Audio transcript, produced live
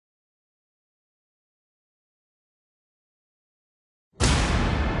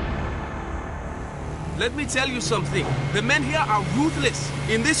Let me tell you something. The men here are ruthless.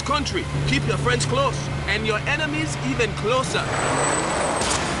 In this country, keep your friends close and your enemies even closer.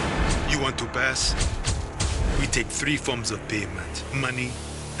 You want to pass? We take 3 forms of payment: money,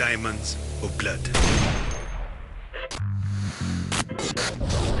 diamonds, or blood.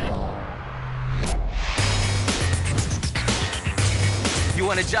 You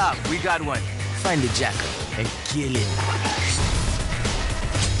want a job? We got one. Find the jackal and kill him.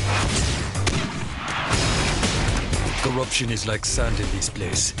 Corruption is like sand in this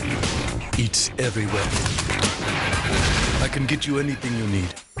place. It's everywhere. I can get you anything you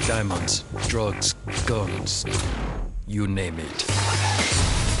need. Diamonds, drugs, guns, you name it.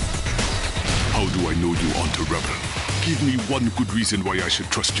 How do I know you aren't a rebel? Give me one good reason why I should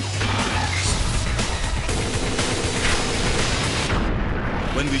trust you.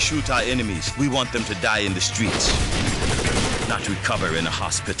 When we shoot our enemies, we want them to die in the streets, not recover in a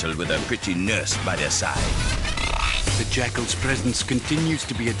hospital with a pretty nurse by their side. The Jackal's presence continues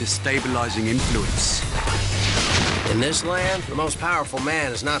to be a destabilizing influence. In this land, the most powerful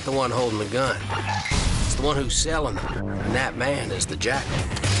man is not the one holding the gun. It's the one who's selling them, and that man is the Jackal.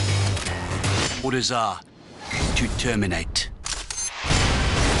 Orders are to terminate.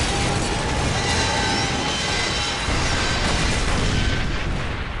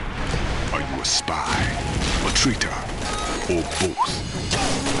 Are you a spy, a traitor, or both?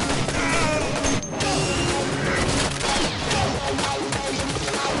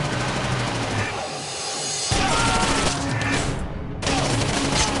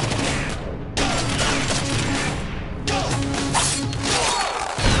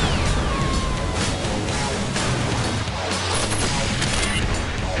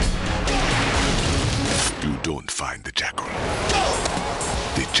 You don't find the jackal.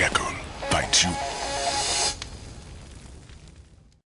 The jackal finds you.